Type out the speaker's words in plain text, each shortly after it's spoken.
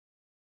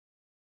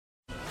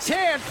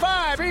10,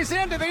 5, he's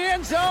into the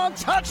end zone.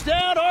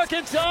 Touchdown,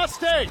 Arkansas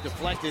State.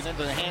 Deflected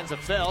into the hands of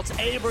Felts.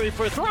 Avery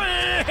for 3,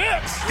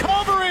 hits.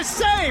 Culver is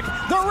safe.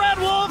 The Red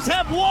Wolves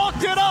have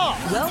walked it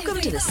off.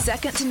 Welcome to the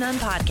Second to None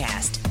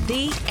podcast,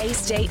 the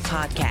A-State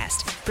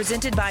podcast,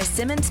 presented by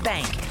Simmons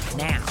Bank.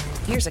 Now,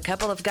 here's a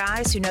couple of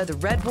guys who know the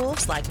Red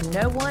Wolves like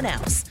no one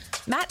else.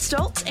 Matt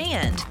Stoltz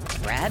and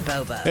Brad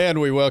Bobo.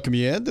 And we welcome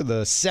you into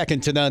the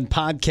Second to None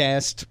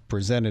podcast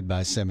presented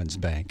by Simmons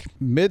Bank.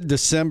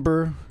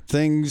 Mid-December,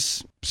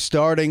 things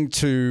starting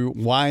to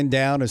wind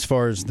down as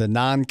far as the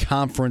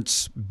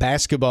non-conference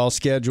basketball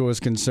schedule is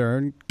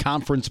concerned.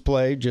 Conference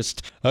play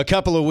just a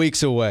couple of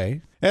weeks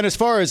away. And as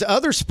far as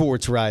other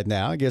sports right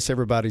now, I guess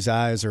everybody's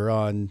eyes are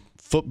on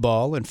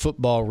football and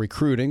football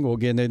recruiting. We'll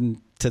get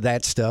into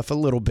that stuff a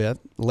little bit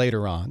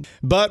later on.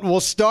 But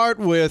we'll start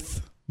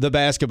with the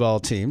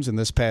basketball teams. And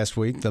this past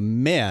week, the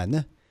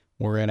men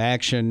were in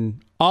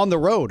action on the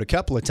road a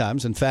couple of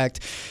times. In fact,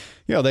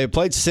 they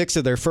played 6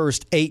 of their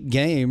first 8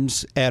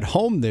 games at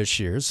home this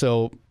year.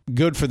 So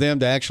good for them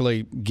to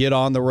actually get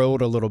on the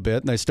road a little bit.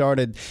 And they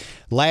started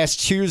last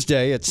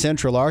Tuesday at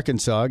Central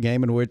Arkansas, a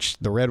game in which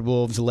the Red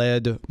Wolves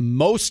led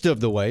most of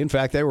the way. In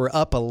fact, they were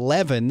up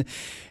 11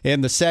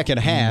 in the second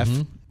half.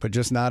 But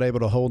just not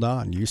able to hold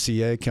on.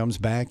 UCA comes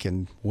back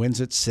and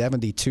wins it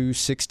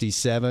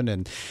 72-67.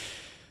 And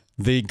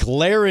the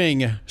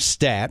glaring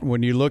stat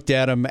when you looked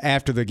at them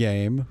after the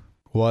game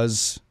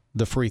was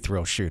the free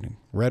throw shooting.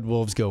 Red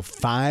Wolves go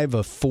 5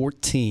 of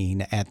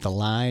 14 at the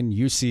line.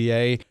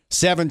 UCA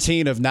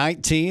 17 of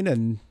 19,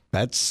 and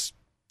that's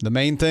the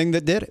main thing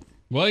that did it.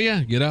 Well,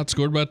 yeah, get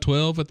outscored by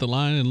 12 at the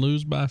line and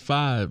lose by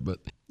 5, but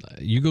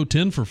you go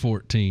 10 for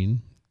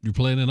 14, you're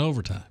playing in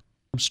overtime.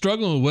 I'm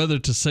struggling with whether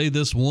to say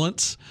this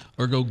once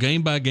or go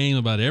game by game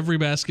about every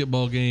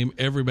basketball game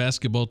every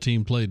basketball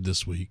team played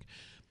this week.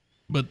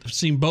 But I've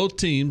seen both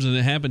teams, and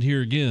it happened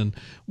here again,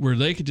 where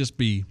they could just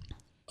be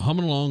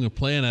humming along and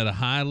playing at a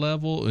high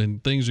level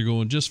and things are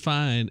going just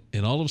fine,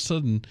 and all of a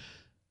sudden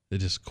they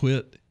just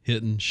quit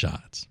hitting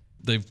shots.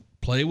 They've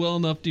played well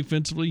enough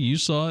defensively. You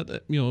saw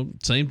it,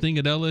 same thing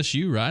at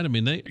LSU, right? I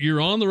mean, you're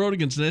on the road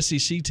against an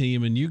SEC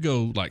team and you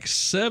go like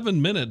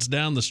 7 minutes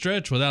down the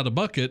stretch without a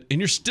bucket and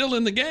you're still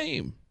in the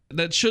game.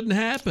 That shouldn't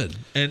happen.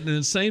 And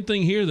the same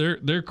thing here.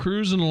 They're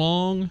cruising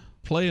along,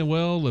 playing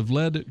well. They've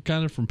led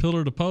kind of from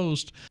pillar to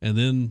post and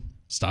then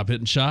stop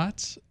hitting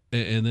shots.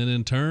 And then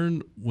in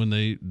turn, when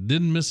they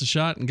didn't miss a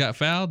shot and got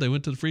fouled, they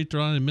went to the free throw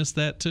line and missed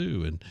that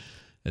too. And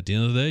at the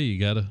end of the day, you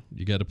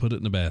gotta put it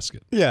in the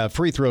basket. Yeah,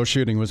 free throw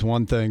shooting was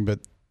one thing, but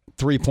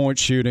 3-point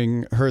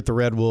shooting hurt the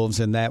Red Wolves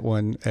in that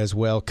one as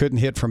well. Couldn't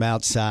hit from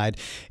outside.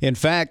 In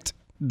fact,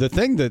 the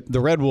thing that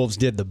the Red Wolves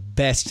did the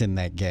best in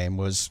that game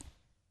was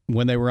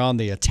when they were on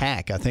the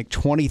attack. I think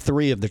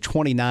 23 of the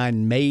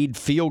 29 made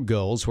field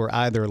goals were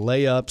either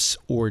layups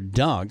or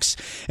dunks,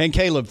 and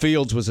Caleb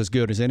Fields was as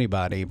good as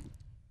anybody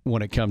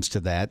when it comes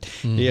to that.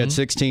 He had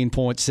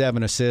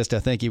 16.7 assists. I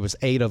think he was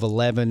 8 of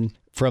 11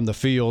 from the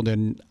field,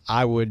 and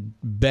I would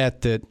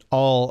bet that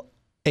all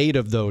 8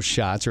 of those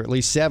shots, or at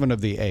least 7 of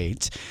the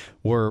 8,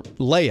 were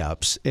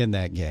layups in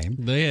that game.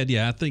 They had,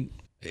 I think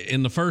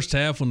in the first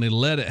half when they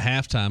led at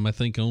halftime, I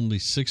think only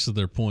 6 of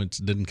their points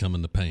didn't come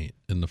in the paint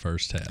in the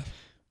first half.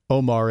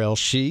 Omar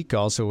El-Sheikh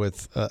also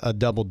with a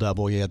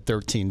double-double. He had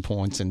 13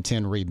 points and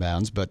 10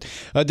 rebounds, but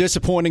a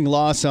disappointing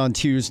loss on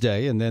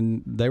Tuesday. And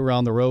then they were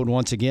on the road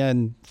once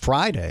again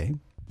Friday,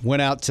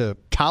 went out to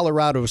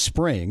Colorado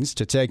Springs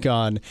to take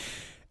on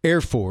Air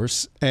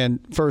Force.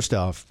 And first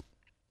off,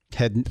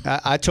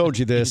 I told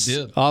you this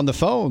on the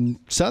phone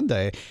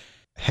Sunday,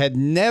 had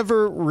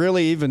never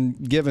really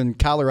even given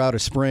Colorado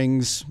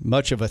Springs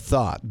much of a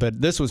thought.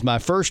 But this was my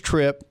first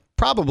trip.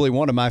 Probably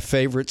one of my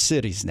favorite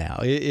cities now.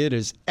 It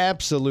is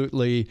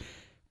absolutely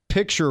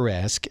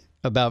picturesque,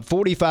 about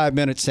 45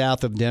 minutes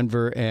south of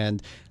Denver,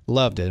 and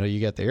loved it. You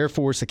got the Air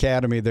Force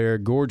Academy there,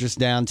 gorgeous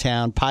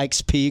downtown,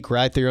 Pikes Peak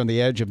right there on the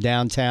edge of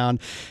downtown.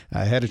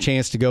 I had a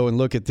chance to go and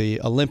look at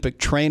the Olympic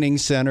Training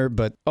Center,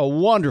 but a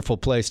wonderful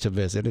place to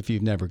visit if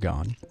you've never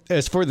gone.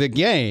 As for the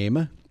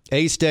game,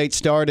 A-State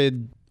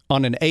started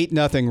on an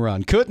 8-0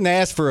 run. Couldn't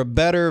ask for a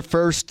better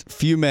first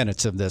few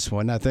minutes of this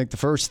one. I think the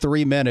first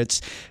 3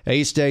 minutes,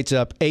 A-State's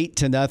up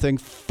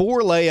 8-0.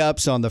 4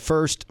 layups on the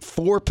first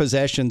 4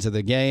 possessions of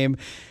the game.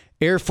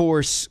 Air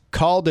Force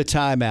called a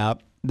timeout.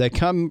 They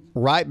come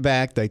right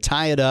back. They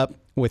tie it up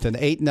with an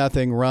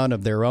 8-0 run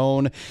of their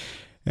own.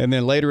 And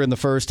then later in the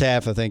first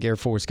half, I think Air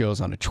Force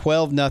goes on a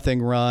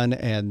 12-0 run,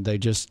 and they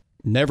just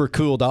never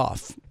cooled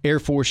off. Air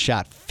Force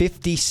shot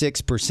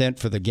 56%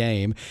 for the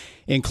game,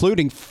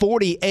 including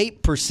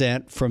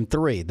 48% from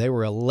 3. They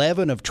were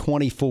 11 of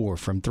 24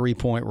 from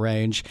 3-point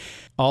range.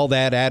 All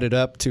that added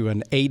up to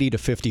an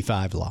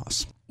 80-55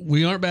 loss.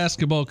 We aren't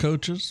basketball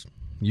coaches,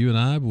 you and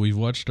I, but we've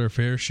watched our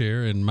fair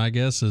share, and my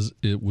guess is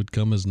it would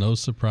come as no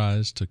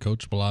surprise to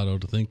Coach Bellato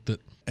to think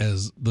that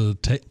as the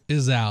tape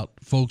is out,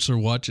 folks are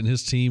watching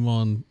his team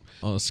on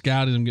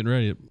scouting them, getting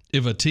ready.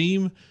 If a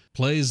team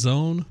plays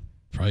zone,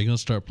 probably going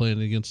to start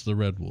playing against the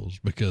Red Wolves,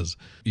 because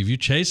if you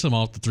chase them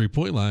off the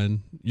three-point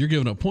line, you're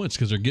giving up points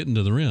because they're getting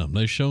to the rim.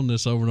 They've shown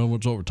this over and over.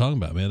 It's what we're talking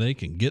about, man. They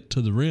can get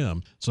to the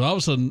rim. So all of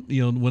a sudden,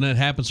 when that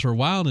happens for a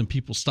while and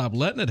people stop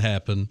letting it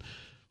happen,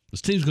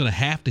 this team's going to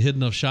have to hit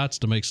enough shots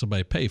to make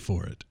somebody pay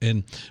for it.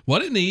 And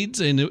what it needs,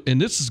 and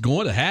this is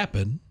going to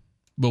happen,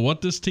 but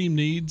what this team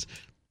needs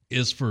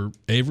is for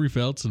Avery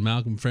Felts and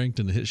Malcolm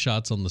Frankton to hit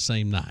shots on the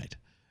same night.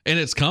 And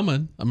it's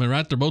coming. I mean,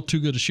 right, they're both too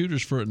good of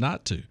shooters for it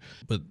not to.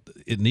 But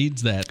it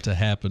needs that to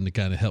happen to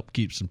kind of help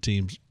keep some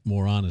teams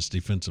more honest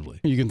defensively.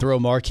 You can throw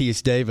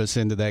Marquise Davis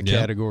into that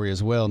category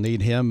as well.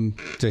 Need him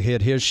to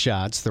hit his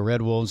shots. The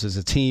Red Wolves as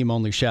a team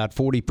only shot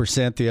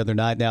 40% the other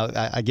night. Now,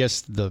 I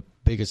guess the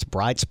biggest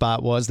bright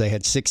spot was they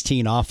had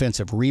 16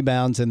 offensive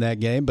rebounds in that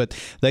game, but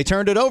they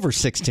turned it over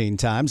 16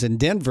 times, and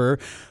Denver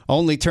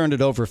only turned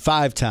it over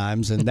 5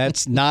 times, and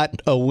that's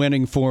not a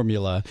winning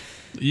formula.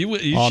 You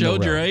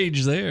showed your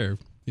age there.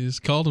 You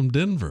just called them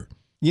Denver.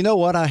 You know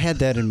what? I had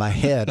that in my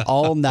head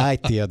all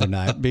night the other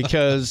night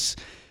because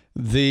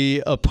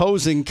the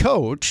opposing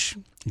coach,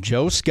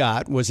 Joe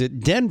Scott, was at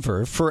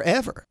Denver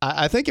forever.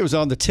 I think it was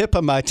on the tip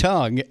of my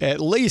tongue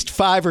at least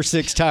 5 or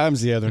 6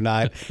 times the other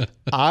night.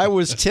 I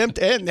was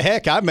tempted, and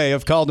heck, I may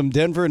have called them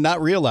Denver and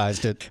not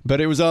realized it, but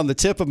it was on the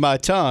tip of my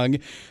tongue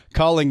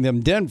calling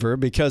them Denver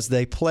because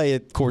they play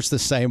it, of course, the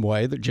same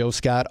way that Joe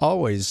Scott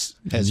always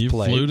has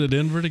played. You flew to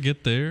Denver to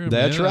get there.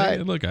 That's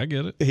right. Look, I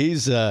get it.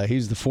 He's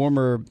the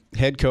former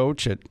head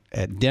coach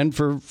at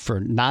Denver for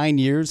 9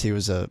 years. He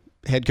was a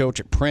head coach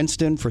at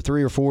Princeton for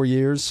 3 or 4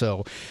 years.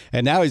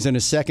 And now he's in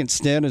his second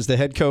stint as the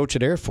head coach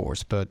at Air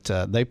Force. But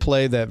they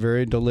play that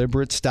very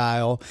deliberate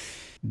style.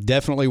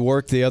 Definitely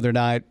worked the other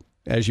night,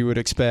 as you would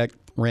expect.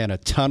 Ran a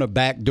ton of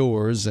back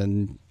doors,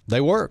 and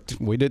they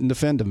worked. We didn't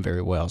defend them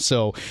very well.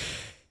 So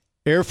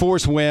Air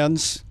Force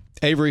wins.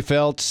 Avery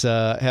Felts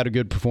had a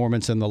good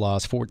performance in the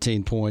loss,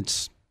 14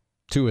 points,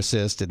 2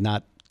 assists, did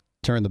not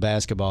turn the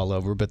basketball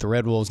over. But the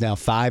Red Wolves now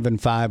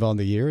 5-5 on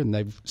the year, and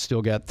they've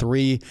still got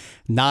 3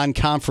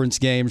 non-conference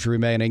games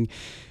remaining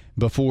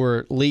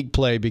before league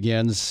play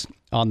begins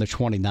on the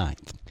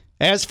 29th.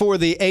 As for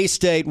the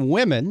A-State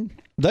women,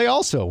 they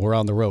also were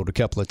on the road a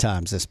couple of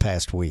times this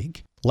past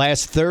week.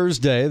 Last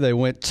Thursday, they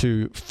went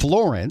to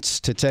Florence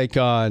to take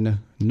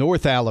on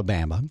North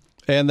Alabama,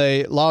 and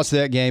they lost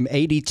that game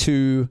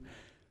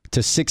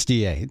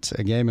 82-68,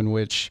 a game in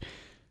which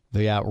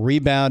they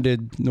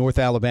out-rebounded North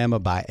Alabama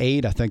by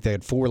 8. I think they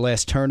had 4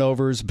 less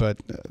turnovers, but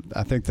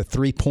I think the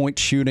three-point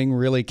shooting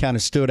really kind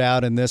of stood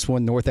out in this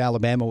one. North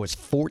Alabama was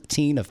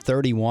 14 of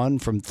 31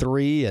 from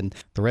 3, and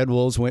the Red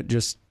Wolves went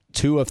just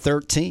 2 of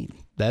 13.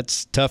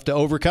 That's tough to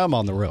overcome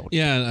on the road.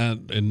 Yeah,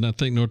 and I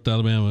think North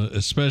Alabama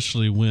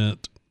especially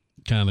went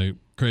kind of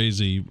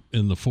crazy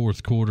in the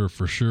fourth quarter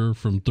for sure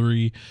from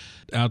 3.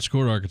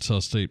 Outscored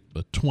Arkansas State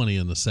 20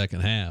 in the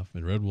second half,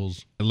 and Red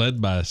Wolves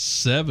led by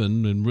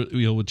 7, and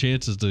with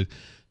chances to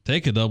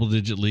take a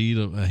double-digit lead,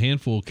 a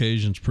handful of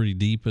occasions pretty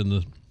deep in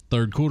the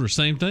third quarter.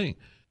 Same thing.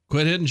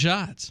 Quit hitting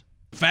shots.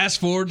 Fast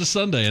forward to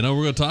Sunday. I know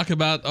we're going to talk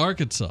about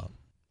Arkansas.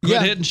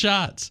 Quit hitting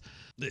shots.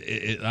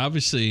 It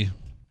obviously,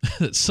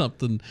 it's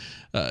something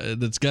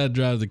that's got to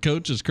drive the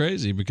coaches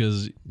crazy,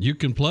 because you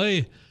can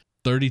play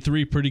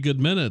 33 pretty good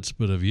minutes,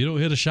 but if you don't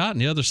hit a shot in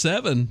the other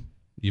 7,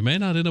 you may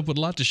not end up with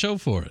a lot to show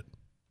for it.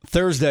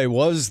 Thursday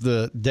was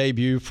the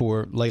debut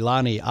for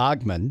Leilani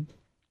Ogman,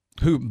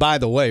 who, by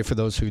the way, for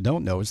those who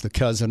don't know, is the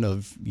cousin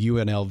of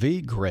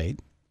UNLV great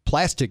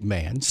Plastic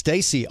Man,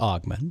 Stacey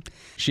Ogman.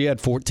 She had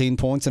 14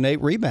 points and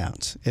 8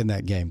 rebounds in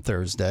that game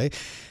Thursday.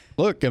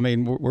 Look, I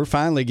mean, we're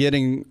finally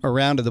getting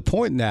around to the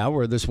point now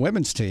where this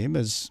women's team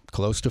is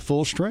close to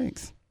full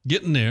strength.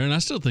 Getting there, and I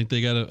still think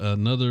they got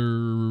another,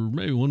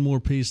 maybe one more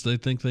piece they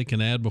think they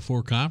can add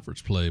before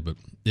conference play. But,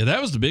 yeah,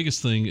 that was the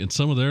biggest thing in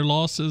some of their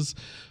losses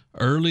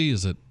early,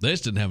 is that they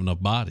just didn't have enough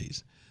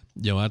bodies.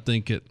 I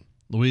think at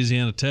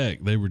Louisiana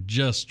Tech, they were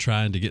just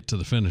trying to get to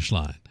the finish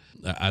line.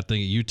 I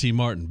think at UT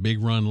Martin,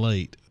 big run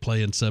late,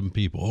 playing 7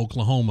 people.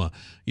 Oklahoma,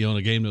 in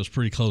a game that was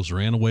pretty close,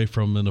 ran away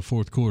from them in the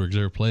fourth quarter because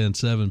they were playing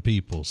 7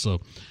 people.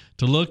 So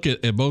to look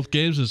at both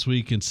games this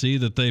week and see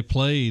that they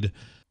played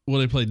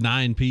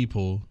 9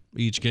 people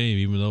each game,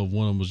 even though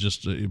one of them was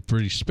just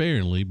pretty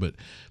sparingly, but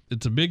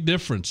it's a big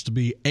difference to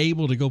be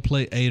able to go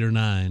play 8 or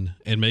 9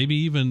 and maybe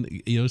even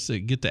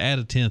get to add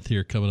a 10th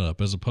here coming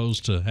up, as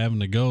opposed to having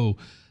to go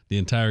the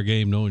entire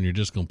game knowing you're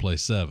just going to play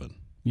 7.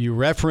 You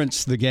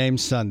referenced the game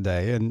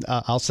Sunday, and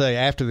I'll say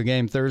after the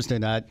game Thursday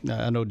night,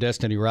 I know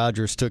Destiny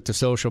Rogers took to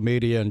social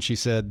media and she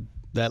said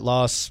that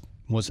loss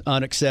was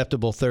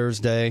unacceptable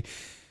Thursday.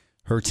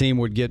 Her team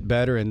would get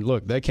better, and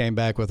look, they came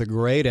back with a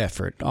great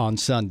effort on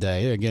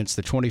Sunday against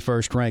the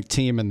 21st ranked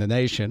team in the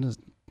nation.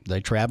 They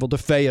traveled to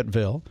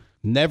Fayetteville,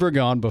 never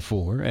gone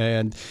before,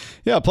 and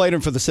played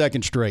them for the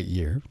second straight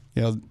year.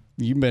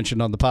 You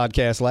mentioned on the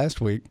podcast last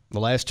week, the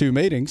last 2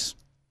 meetings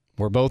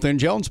were both in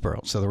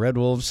Jonesboro, so the Red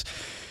Wolves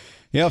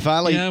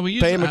finally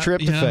pay them a trip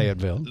to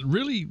Fayetteville.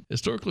 Really,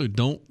 historically,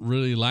 don't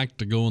really like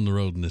to go on the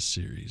road in this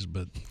series,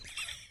 but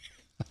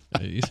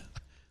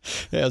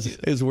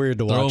it's weird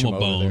to watch them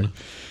over there.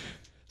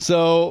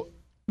 So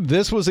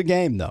this was a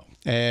game, though.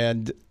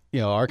 And,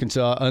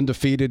 Arkansas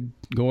undefeated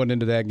going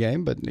into that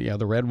game. But,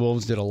 the Red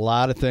Wolves did a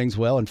lot of things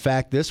well. In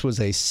fact, this was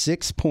a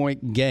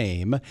 6-point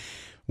game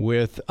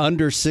with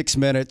under 6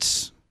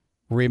 minutes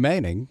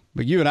remaining.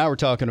 But you and I were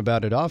talking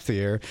about it off the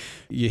air.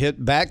 You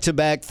hit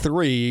back-to-back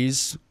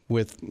threes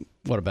with,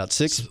 what, about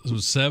 6? It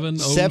was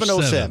 7:07.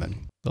 7:07.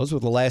 Those were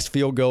the last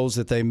field goals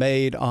that they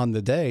made on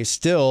the day.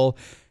 Still,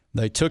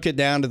 they took it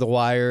down to the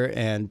wire,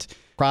 and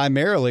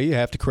primarily you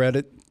have to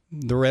credit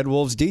the Red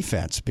Wolves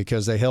defense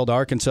because they held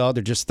Arkansas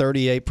to just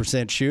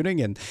 38% shooting,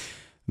 and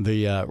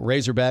the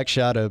Razorbacks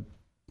shot a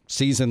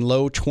season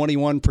low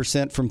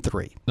 21% from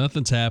three.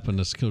 Nothing's happened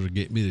that's going to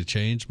get me to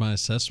change my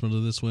assessment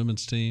of this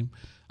women's team.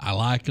 I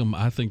like them.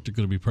 I think they're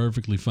going to be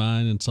perfectly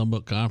fine in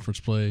Sunbelt Conference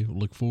play.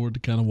 Look forward to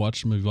kind of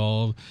watching them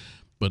evolve.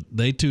 But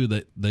they, too,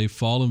 they've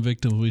fallen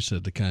victim, we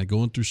said, to kind of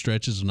going through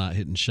stretches of not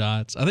hitting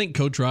shots. I think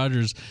Coach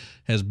Rogers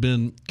has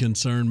been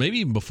concerned, maybe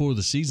even before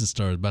the season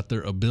started, about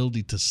their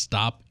ability to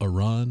stop a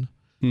run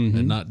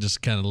and not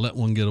just kind of let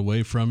one get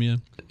away from you.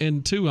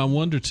 And, two, I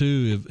wonder,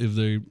 too, if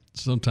they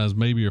sometimes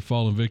maybe are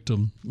falling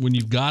victim when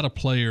you've got a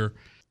player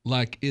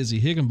like Izzy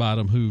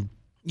Higginbottom who,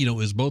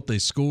 is both a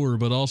scorer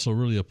but also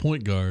really a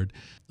point guard.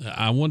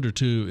 I wonder,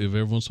 too, if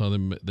every once in a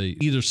while they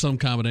either some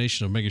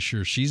combination of making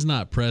sure she's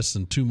not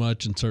pressing too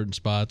much in certain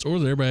spots or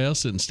that everybody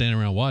else sitting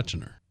standing around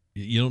watching her.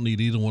 You don't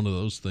need either one of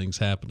those things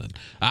happening.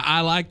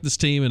 I like this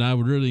team, and I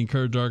would really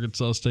encourage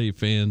Arkansas State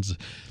fans,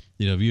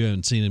 if you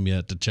haven't seen them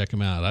yet, to check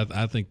them out.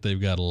 I think they've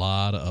got a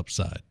lot of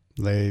upside.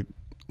 They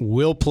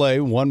will play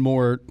one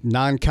more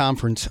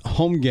non-conference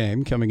home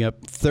game coming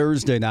up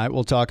Thursday night.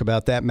 We'll talk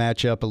about that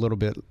matchup a little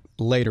bit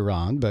later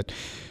on, but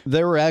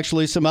there were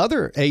actually some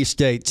other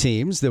A-State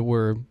teams that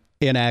were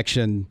in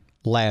action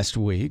last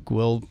week.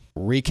 We'll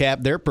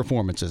recap their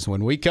performances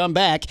when we come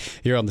back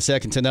here on the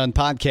Second to None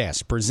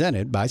podcast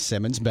presented by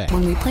Simmons Bank.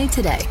 When we play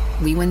today,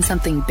 we win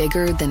something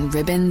bigger than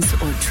ribbons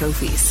or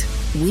trophies.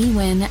 We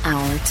win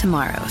our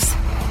tomorrows.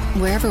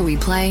 Wherever we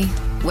play,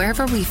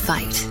 wherever we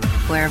fight,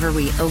 wherever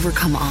we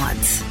overcome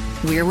odds,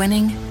 we're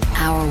winning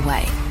our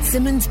way.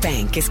 Simmons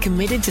Bank is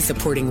committed to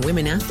supporting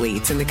women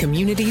athletes in the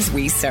communities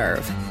we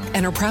serve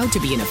and are proud to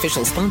be an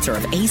official sponsor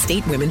of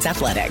A-State Women's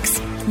Athletics.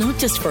 Not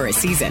just for a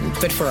season,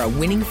 but for a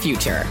winning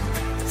future.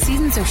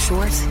 Seasons are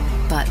short,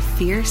 but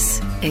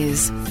fierce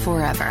is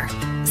forever.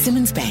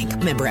 Simmons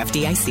Bank, member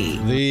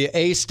FDIC. The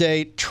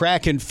A-State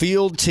track and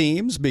field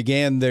teams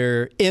began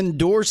their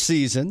indoor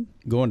season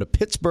going to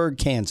Pittsburg,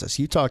 Kansas.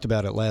 You talked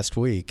about it last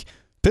week.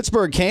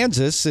 Pittsburg,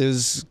 Kansas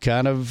is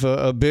kind of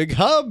a big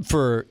hub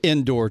for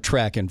indoor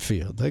track and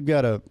field. They've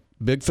got a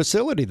big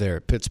facility there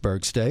at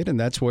Pittsburg State, and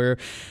that's where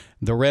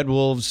the Red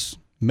Wolves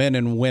men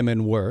and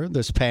women were.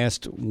 This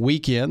past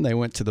weekend, they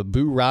went to the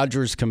Boo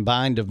Rogers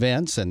Combined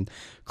Events and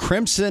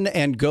Crimson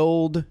and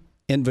Gold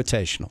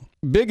Invitational.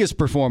 Biggest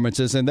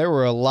performances, and there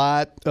were a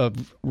lot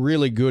of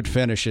really good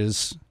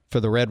finishes for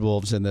the Red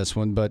Wolves in this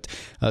one, but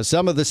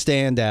some of the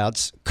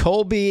standouts,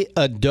 Colby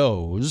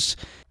Adoes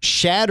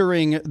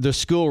shattering the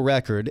school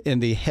record in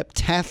the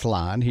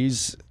heptathlon.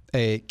 He's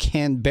a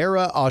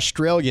Canberra,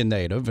 Australia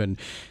native, and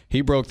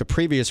he broke the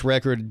previous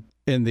record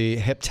in the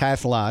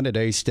heptathlon at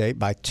A-State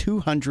by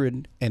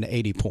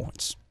 280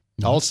 points.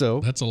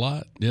 Also, that's a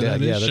lot. Yeah,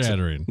 that is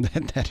shattering.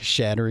 That is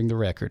shattering the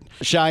record.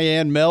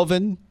 Cheyenne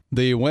Melvin,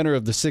 the winner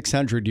of the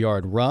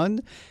 600-yard run.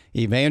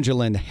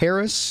 Evangeline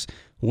Harris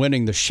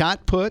winning the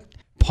shot put.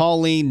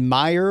 Pauline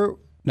Meyer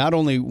not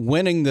only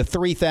winning the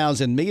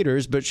 3,000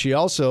 meters, but she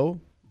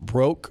also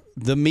broke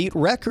the meet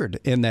record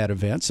in that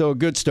event. So a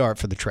good start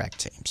for the track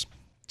teams.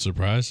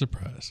 Surprise,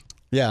 surprise.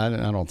 Yeah,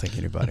 I don't think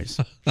anybody's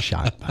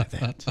shocked by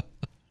that.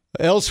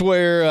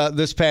 Elsewhere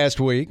this past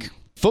week,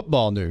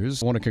 football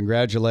news. I want to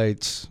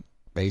congratulate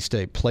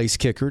A-State place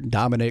kicker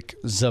Dominic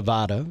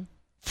Zavada,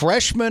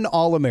 freshman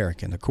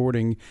All-American,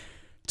 according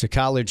to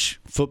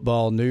College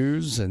Football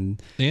News.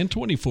 And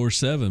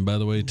 24/7, by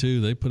the way,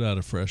 too. They put out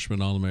a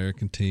freshman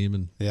All-American team,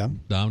 and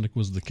Dominic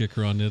was the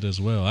kicker on it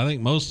as well. I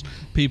think most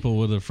people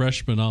with a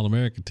freshman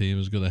All-American team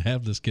is going to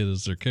have this kid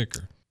as their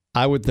kicker.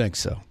 I would think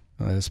so,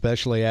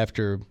 especially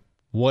after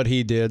what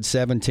he did,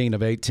 17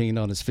 of 18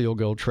 on his field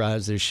goal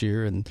tries this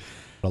year and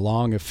a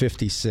long of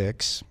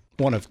 56.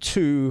 One of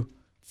two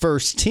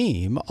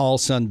first-team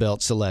All-Sun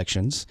Belt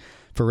selections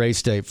for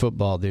A-State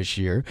football this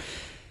year.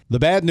 The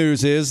bad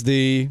news is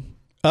the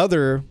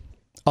other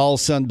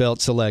All-Sun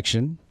Belt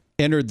selection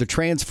entered the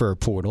transfer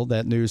portal.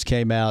 That news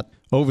came out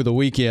over the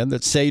weekend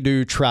that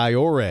Seydou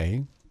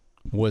Traoré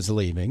was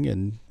leaving.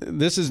 And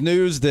this is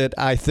news that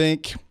I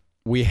think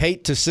we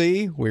hate to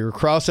see. We were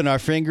crossing our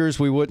fingers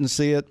we wouldn't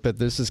see it, but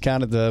this is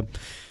kind of the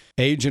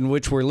age in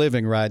which we're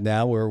living right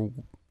now, where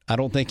I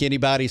don't think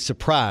anybody's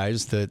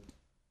surprised that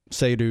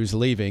Seydou's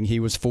leaving. He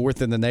was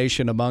fourth in the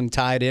nation among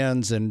tight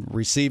ends and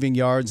receiving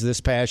yards this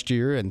past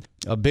year, and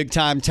a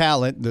big-time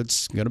talent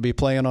that's going to be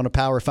playing on a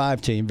Power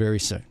 5 team very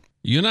soon.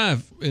 You and I,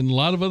 and a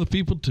lot of other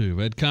people too, have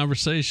had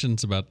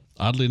conversations about,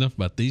 oddly enough,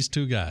 about these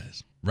two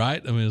guys,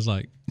 right? I mean, it's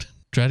like,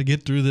 try to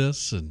get through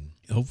this, and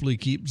hopefully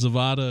keep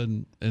Zavada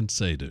and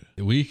Seydoux.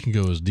 We can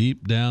go as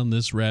deep down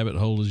this rabbit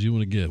hole as you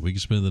want to get. We can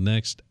spend the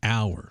next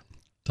hour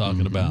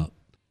talking about,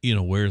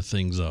 where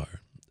things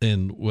are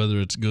and whether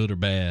it's good or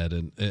bad.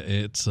 And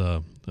it's,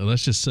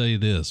 let's just say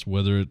this,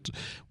 we don't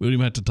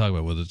even have to talk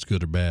about whether it's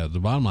good or bad. The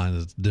bottom line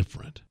is it's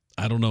different.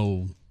 I don't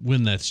know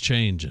when that's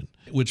changing,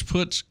 which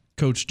puts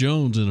Coach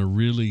Jones in a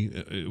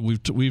really,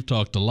 we've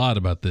talked a lot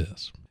about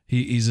this.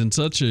 He's in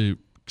such a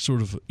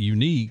sort of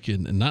unique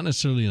and not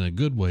necessarily in a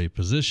good way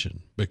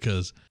position,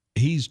 because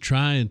he's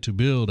trying to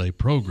build a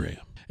program,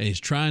 and he's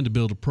trying to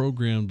build a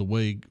program the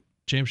way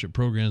championship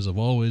programs have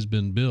always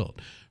been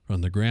built,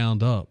 from the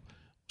ground up,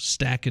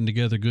 stacking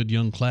together good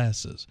young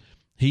classes.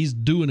 He's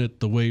doing it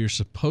the way you're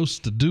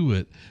supposed to do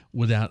it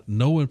without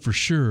knowing for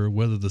sure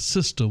whether the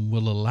system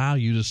will allow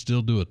you to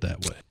still do it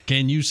that way.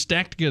 Can you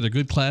stack together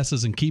good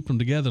classes and keep them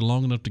together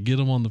long enough to get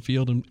them on the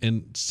field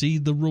and see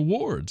the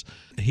rewards?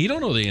 He don't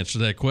know the answer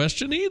to that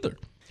question either.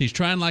 He's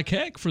trying like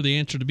heck for the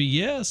answer to be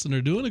yes, and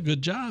they're doing a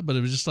good job. But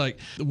it was just like,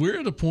 we're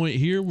at a point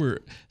here where,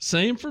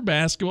 same for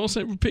basketball,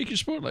 same for pick your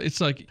sport.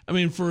 It's like,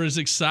 for as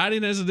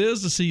exciting as it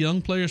is to see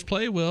young players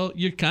play well,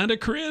 you kind of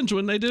cringe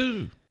when they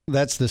do.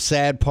 That's the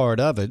sad part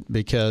of it,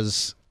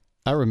 because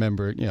I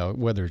remember,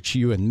 whether it's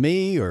you and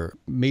me or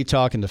me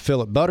talking to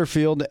Philip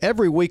Butterfield,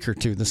 every week or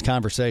two this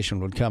conversation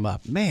would come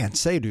up. Man,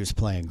 Seydoux's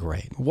playing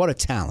great. What a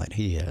talent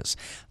he is.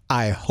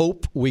 I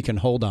hope we can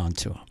hold on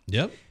to him.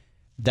 Yep.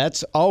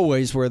 That's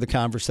always where the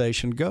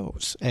conversation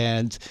goes.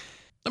 And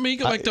you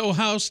go back to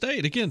Ohio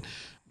State. Again,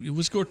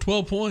 we scored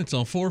 12 points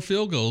on 4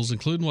 field goals,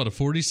 including, a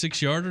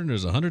 46-yarder, and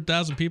there's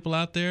 100,000 people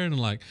out there, and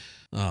like,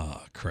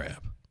 oh,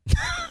 crap.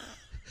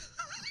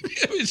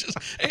 It was just,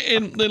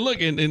 and look,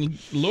 and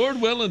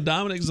Lord willing,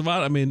 Dominic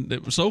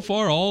Zavada, so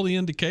far all the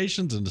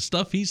indications and the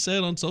stuff he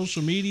said on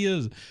social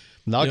media,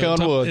 knock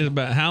on wood,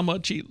 about how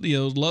much he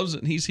loves it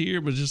and he's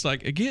here, but just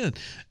like, again,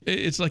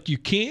 it's like you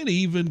can't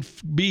even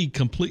be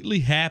completely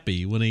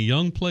happy when a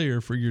young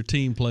player for your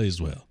team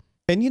plays well.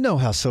 And you know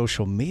how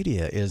social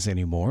media is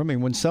anymore.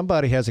 When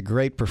somebody has a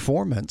great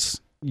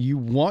performance, you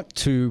want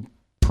to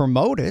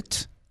promote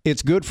it.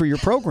 It's good for your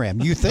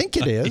program. You think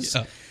it is.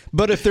 Yeah.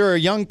 But if they're a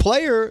young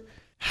player,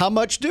 how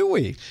much do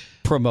we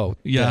promote?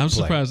 Yeah, I'm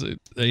surprised that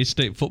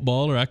A-State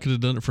football, or I could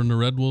have done it from the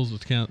Red Wolves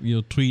account,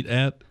 tweet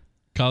at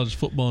College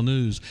Football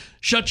News,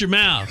 shut your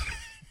mouth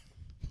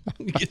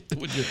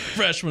with your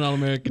freshman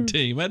All-American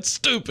team. That's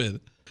stupid.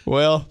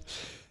 Well,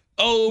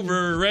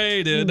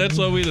 overrated. That's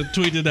what we'd have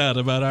tweeted out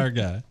about our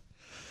guy.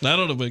 I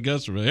don't know about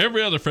Gus, but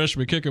every other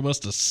freshman kicker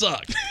must have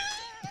sucked.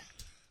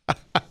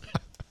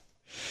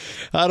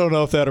 I don't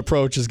know if that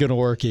approach is going to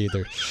work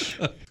either.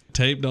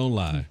 Tape don't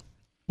lie.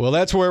 Well,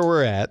 that's where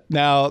we're at.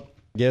 Now, I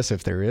guess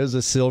if there is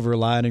a silver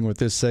lining with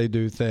this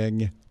Seydoux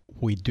thing,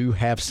 we do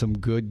have some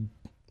good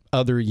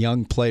other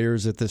young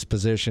players at this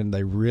position.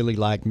 They really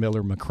like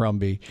Miller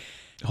McCrumbie.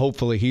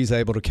 Hopefully he's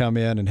able to come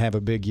in and have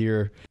a big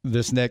year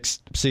this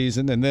next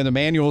season. And then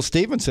Emmanuel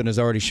Stevenson has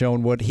already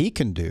shown what he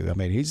can do.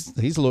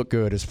 He's looked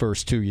good his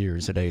first 2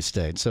 years at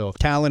A-State. So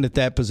talent at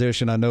that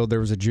position. I know there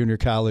was a junior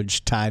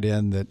college tight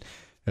end that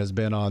has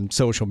been on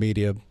social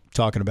media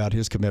talking about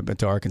his commitment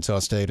to Arkansas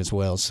State as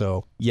well.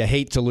 So you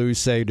hate to lose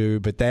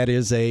Seydoux, but that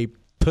is a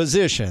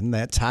position,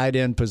 that tight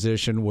end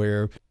position,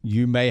 where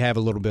you may have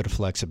a little bit of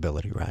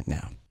flexibility right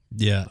now.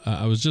 Yeah,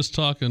 I was just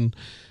talking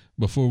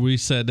before we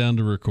sat down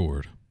to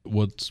record.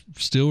 What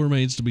still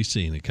remains to be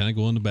seen, and kind of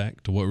going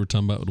back to what we're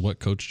talking about with what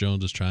Coach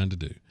Jones is trying to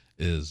do,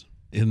 is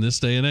in this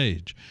day and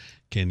age,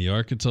 can the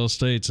Arkansas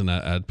States, and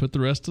I'd put the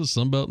rest of the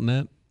Sun Belt in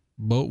that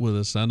boat with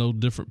us. I know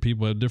different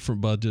people have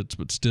different budgets,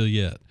 but still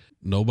yet,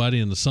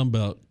 nobody in the Sun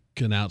Belt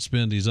can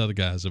outspend these other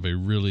guys if they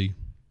really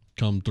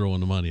come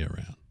throwing the money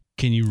around.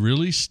 Can you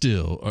really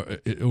still,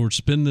 or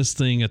spend this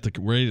thing at the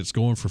rate it's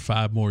going for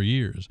 5 more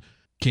years?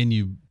 Can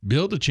you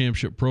build a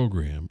championship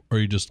program, or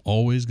are you just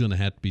always going to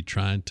have to be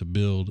trying to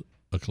build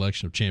a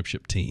collection of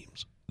championship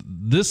teams?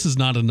 This is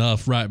not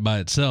enough right by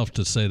itself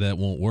to say that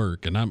won't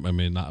work. And I'm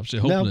obviously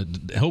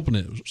hoping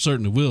it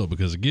certainly will,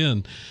 because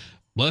again,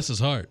 bless his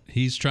heart,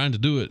 he's trying to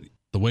do it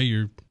the way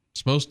you're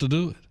supposed to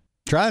do it.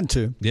 Trying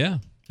to. Yeah.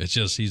 It's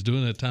just he's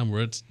doing it at a time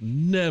where it's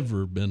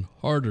never been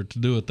harder to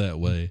do it that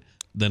way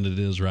than it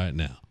is right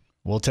now.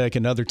 We'll take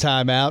another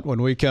time out.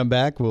 When we come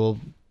back, we'll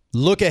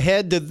look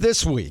ahead to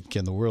this week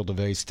in the world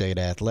of A-State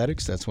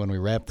athletics. That's when we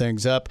wrap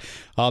things up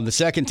on the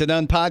Second to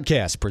None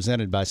podcast,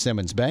 presented by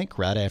Simmons Bank,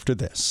 right after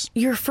this.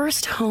 Your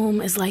first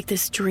home is like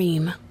this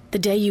dream. The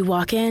day you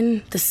walk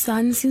in, the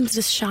sun seems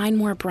to shine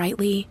more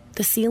brightly.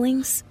 The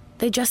ceilings,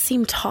 they just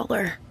seem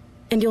taller.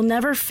 And you'll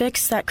never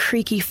fix that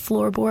creaky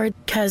floorboard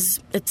because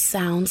it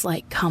sounds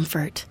like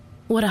comfort.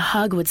 What a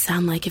hug would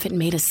sound like if it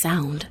made a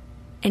sound.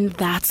 And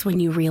that's when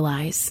you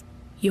realize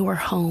you're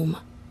home.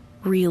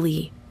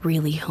 Really,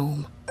 really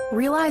home.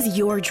 Realize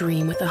your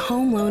dream with a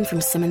home loan from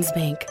Simmons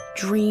Bank.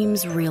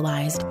 Dreams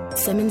realized.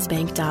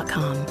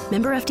 SimmonsBank.com.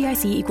 Member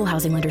FDIC, equal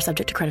housing lender,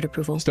 subject to credit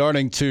approval.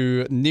 Starting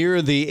to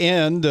near the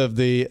end of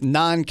the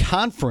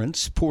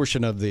non-conference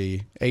portion of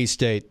the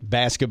A-State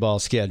basketball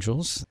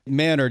schedules.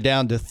 Men are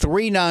down to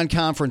 3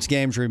 non-conference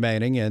games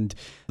remaining, and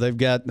they've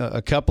got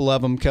a couple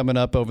of them coming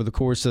up over the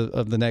course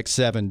of the next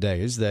 7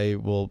 days. They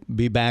will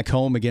be back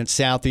home against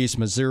Southeast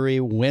Missouri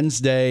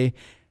Wednesday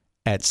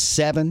at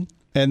 7,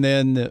 and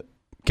then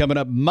coming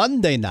up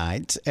Monday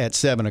night at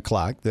 7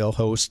 o'clock, they'll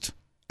host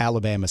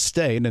Alabama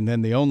State. And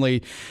then the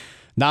only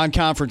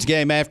non-conference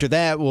game after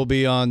that will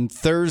be on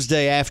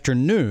Thursday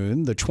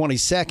afternoon, the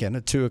 22nd,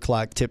 at 2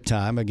 o'clock tip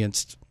time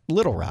against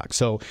Little Rock.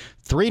 So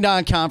 3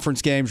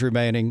 non-conference games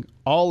remaining,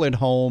 all at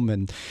home.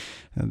 And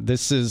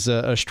this is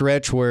a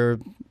stretch where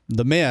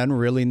the men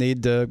really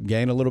need to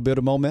gain a little bit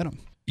of momentum.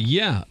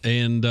 Yeah,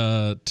 and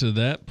to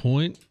that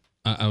point,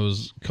 I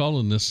was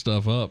calling this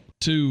stuff up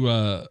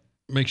to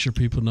make sure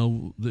people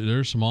know that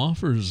there's some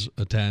offers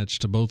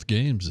attached to both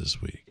games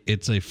this week.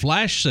 It's a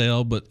flash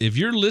sale, but if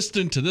you're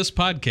listening to this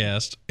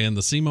podcast and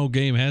the SEMO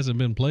game hasn't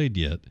been played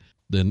yet,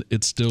 then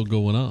it's still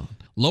going on.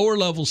 Lower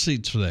level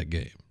seats for that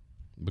game,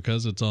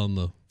 because it's on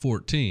the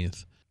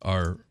 14th,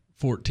 are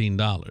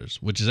 $14,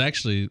 which is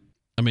actually,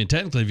 I mean,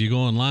 technically, if you go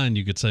online,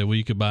 you could say, well,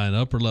 you could buy an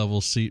upper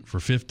level seat for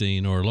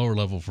 $15 or a lower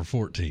level for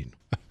 $14.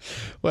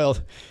 Well,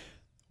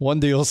 one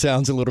deal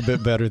sounds a little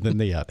bit better than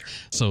the other.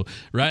 So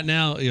right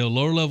now,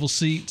 lower level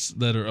seats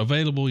that are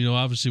available,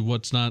 obviously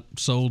what's not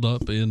sold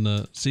up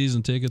in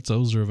season tickets,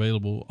 those are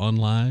available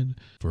online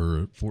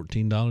for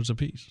 $14 a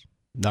piece.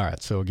 All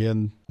right. So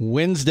again,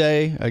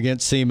 Wednesday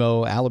against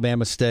SEMO,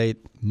 Alabama State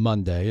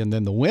Monday, and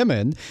then the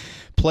women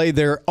play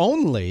their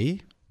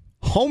only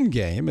home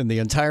game in the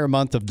entire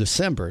month of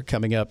December,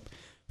 coming up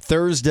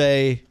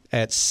Thursday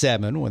at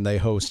 7 when they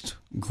host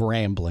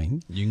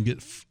Grambling. You can get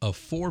a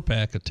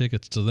 4-pack of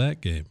tickets to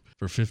that game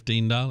for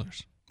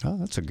 $15. Oh,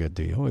 that's a good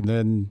deal. And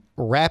then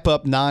wrap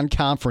up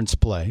non-conference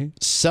play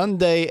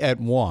Sunday at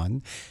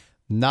 1,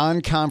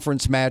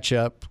 non-conference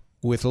matchup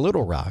with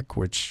Little Rock,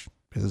 which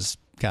is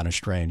kind of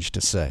strange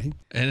to say.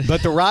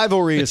 But the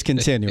rivalry is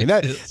continuing.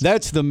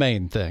 That's the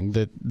main thing,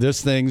 that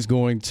this thing's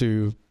going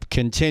to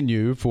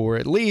continue for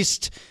at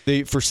least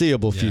the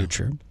foreseeable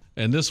future.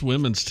 And this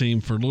women's team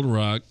for Little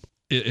Rock,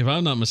 if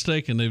I'm not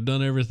mistaken, they've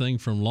done everything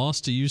from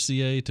loss to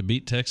UCA to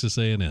beat Texas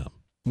A&M.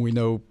 We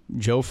know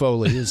Joe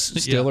Foley is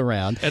still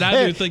around. And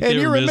I do think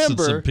they were missing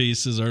some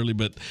pieces early,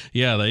 but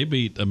yeah, they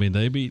beat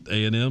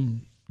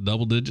A&M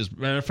double digits.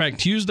 Matter of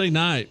fact, Tuesday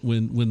night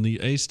when the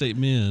A-State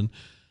men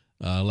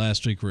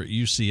last week were at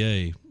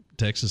UCA,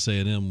 Texas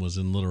A&M was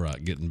in Little Rock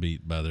getting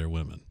beat by their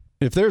women.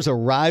 If there's a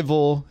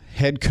rival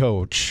head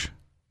coach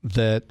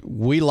that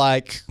we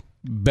like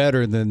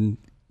better than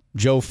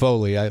Joe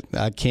Foley,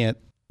 I can't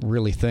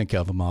really think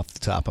of him off the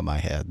top of my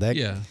head.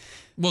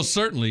 Well,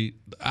 certainly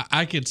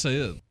I could say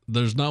that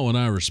there's no one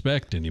I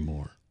respect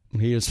anymore.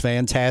 He is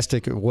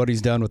fantastic at what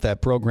he's done with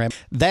that program.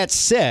 That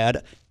said,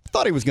 I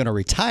thought he was going to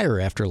retire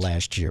after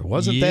last year.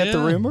 Wasn't that the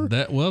rumor?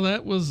 That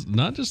was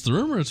not just the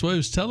rumor. It's what he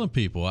was telling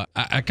people.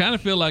 I kind of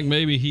feel like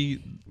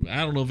maybe I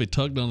don't know if he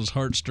tugged on his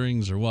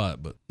heartstrings or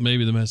what, but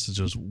maybe the message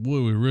was,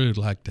 we would really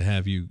like to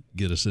have you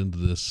get us into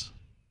this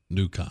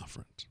new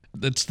conference.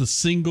 That's the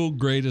single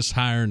greatest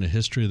hire in the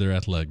history of their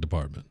athletic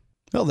department.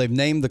 Well, they've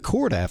named the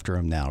court after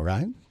him now,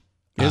 right?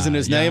 Isn't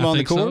his name on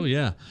the court? So,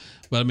 yeah.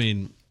 But, I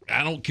mean,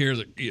 I don't care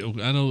that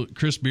I know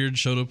Chris Beard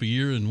showed up a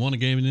year and won a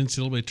game in the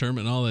NCAA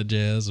tournament and all that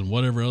jazz, and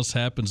whatever else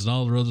happens in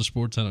all the other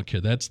sports, I don't care.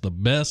 That's the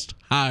best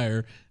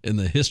hire in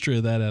the history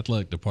of that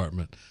athletic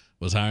department,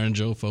 was hiring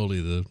Joe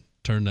Foley to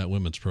turn that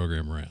women's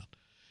program around.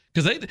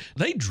 Because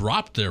they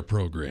dropped their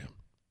program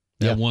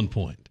at one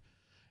point.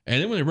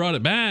 And then when they brought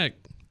it back,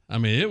 I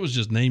mean, it was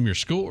just name your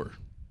score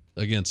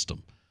against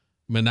them.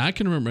 I mean, I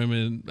can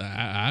remember,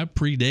 I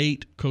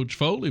predate Coach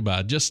Foley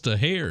by just a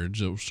hair.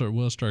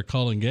 We'll start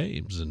calling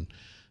games. And,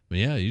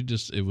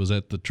 it was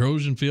at the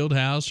Trojan Field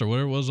House or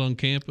whatever it was on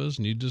campus,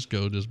 and you just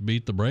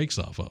beat the brakes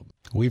off of them.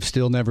 We've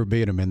still never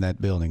beat them in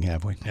that building,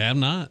 have we? Have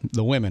not.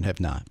 The women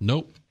have not.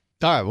 Nope.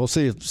 All right, we'll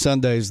see if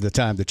Sunday's the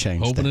time to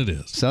change Hoping it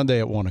is. Sunday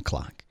at 1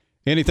 o'clock.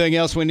 Anything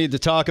else we need to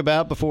talk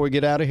about before we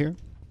get out of here?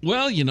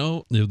 Well,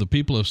 if the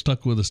people have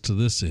stuck with us to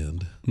this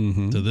end,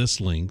 to this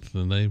length,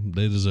 then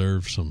they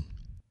deserve some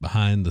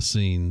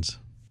behind-the-scenes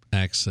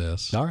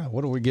access. All right,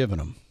 what are we giving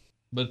them?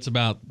 But it's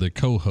about the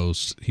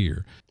co-hosts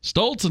here.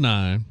 Stoltz and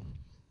I,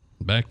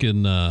 back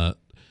in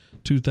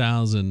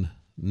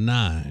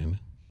 2009,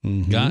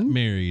 got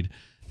married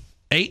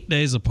 8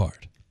 days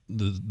apart,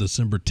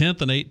 December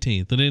 10th and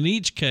 18th. And in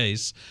each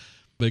case,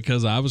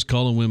 because I was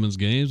calling women's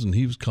games and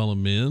he was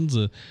calling men's,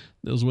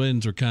 those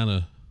weddings are kind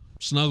of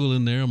snuggled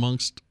in there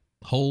amongst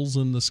holes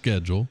in the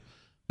schedule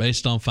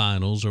based on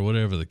finals or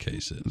whatever the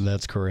case is.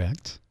 That's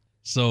correct.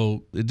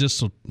 So it just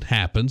so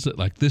happens that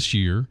like this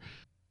year,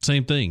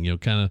 same thing,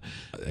 kind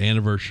of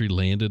anniversary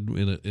landed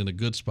in a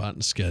good spot in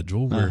the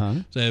schedule.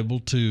 We're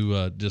able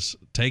to just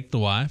take the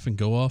wife and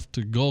go off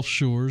to Gulf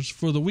Shores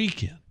for the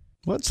weekend.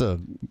 What's a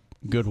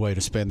good way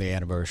to spend the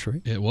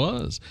anniversary. It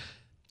was.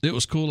 It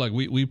was cool. Like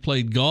we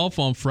played golf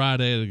on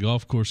Friday at a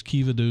golf course,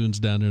 Kiva Dunes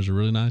down there. Is a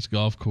really nice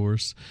golf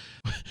course.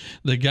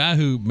 The guy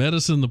who met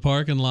us in the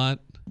parking lot,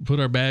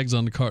 put our bags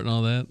on the cart and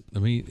all that, I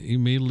mean, he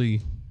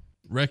immediately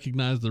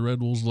recognized the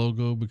Red Wolves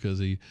logo because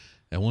he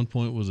at one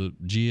point was a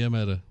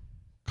GM at a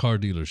car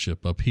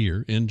dealership up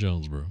here in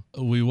Jonesboro.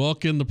 We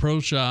walk in the pro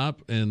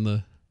shop and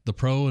the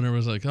pro and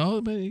everyone's like,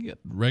 oh, man, you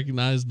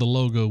recognized the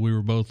logo we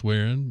were both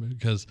wearing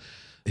because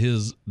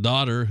his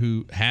daughter,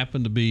 who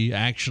happened to be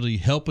actually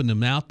helping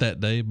him out that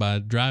day by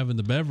driving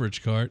the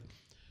beverage cart,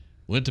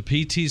 went to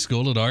PT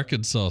school at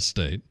Arkansas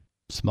State.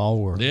 Small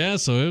world. Yeah,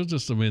 so it was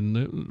just, I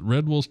mean,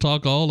 Red Wolves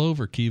talk all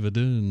over Kiva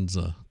Dunes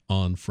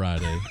on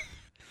Friday.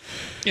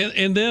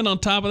 and then on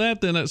top of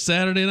that, then at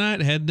Saturday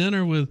night, had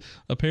dinner with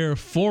a pair of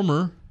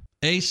former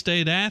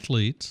A-State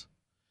athletes.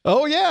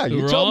 Oh, yeah,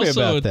 you told me about that. Who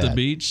were also at the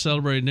beach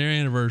celebrating their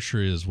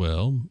anniversary as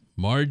well.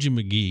 Margie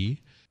McGee,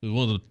 who's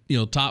one of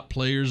the top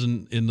players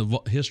in the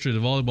history of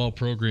the volleyball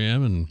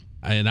program,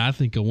 and I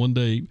think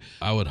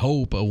I would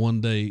hope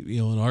one day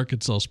an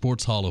Arkansas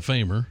Sports Hall of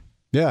Famer.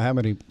 Yeah, how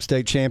many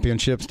state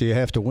championships do you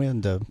have to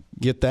win to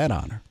get that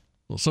honor?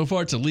 Well, so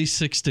far it's at least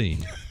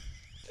 16.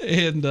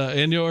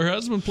 And your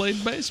husband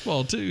played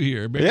baseball too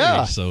here, Barry,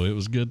 yeah. So it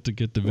was good to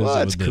get to visit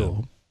that's with them.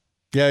 Cool.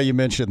 Yeah, you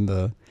mentioned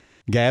the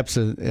gaps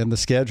in the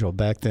schedule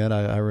back then.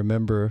 I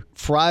remember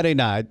Friday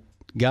night,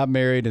 got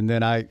married, and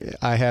then I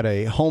had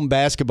a home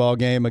basketball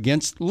game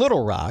against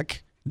Little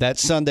Rock that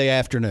Sunday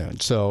afternoon.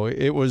 So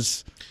it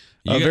was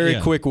a very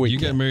quick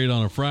weekend. You got married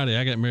on a Friday.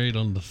 I got married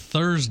on the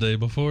Thursday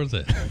before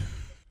that,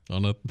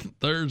 on a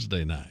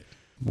Thursday night.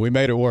 We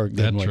made it work,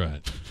 didn't we? That's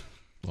right.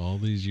 All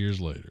these years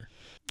later.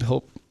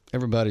 Hope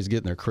everybody's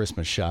getting their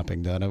Christmas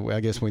shopping done. I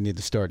guess we need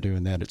to start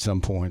doing that at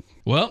some point.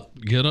 Well,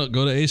 go to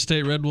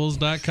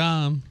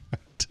astateredwolves.com.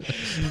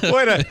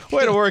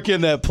 way to work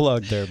in that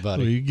plug there,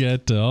 buddy. We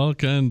got all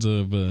kinds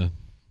of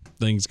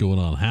things going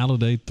on.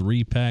 Holiday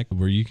 3-pack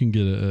where you can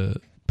get a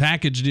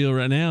package deal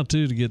right now,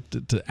 too, to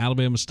get to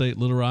Alabama State,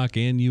 Little Rock,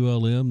 and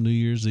ULM New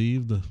Year's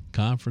Eve, the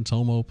conference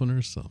home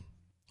openers. So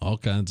all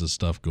kinds of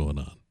stuff going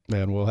on.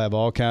 And we'll have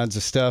all kinds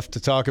of stuff to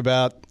talk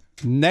about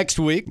next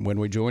week when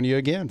we join you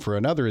again for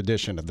another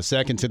edition of the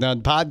Second to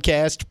None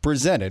podcast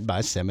presented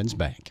by Simmons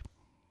Bank.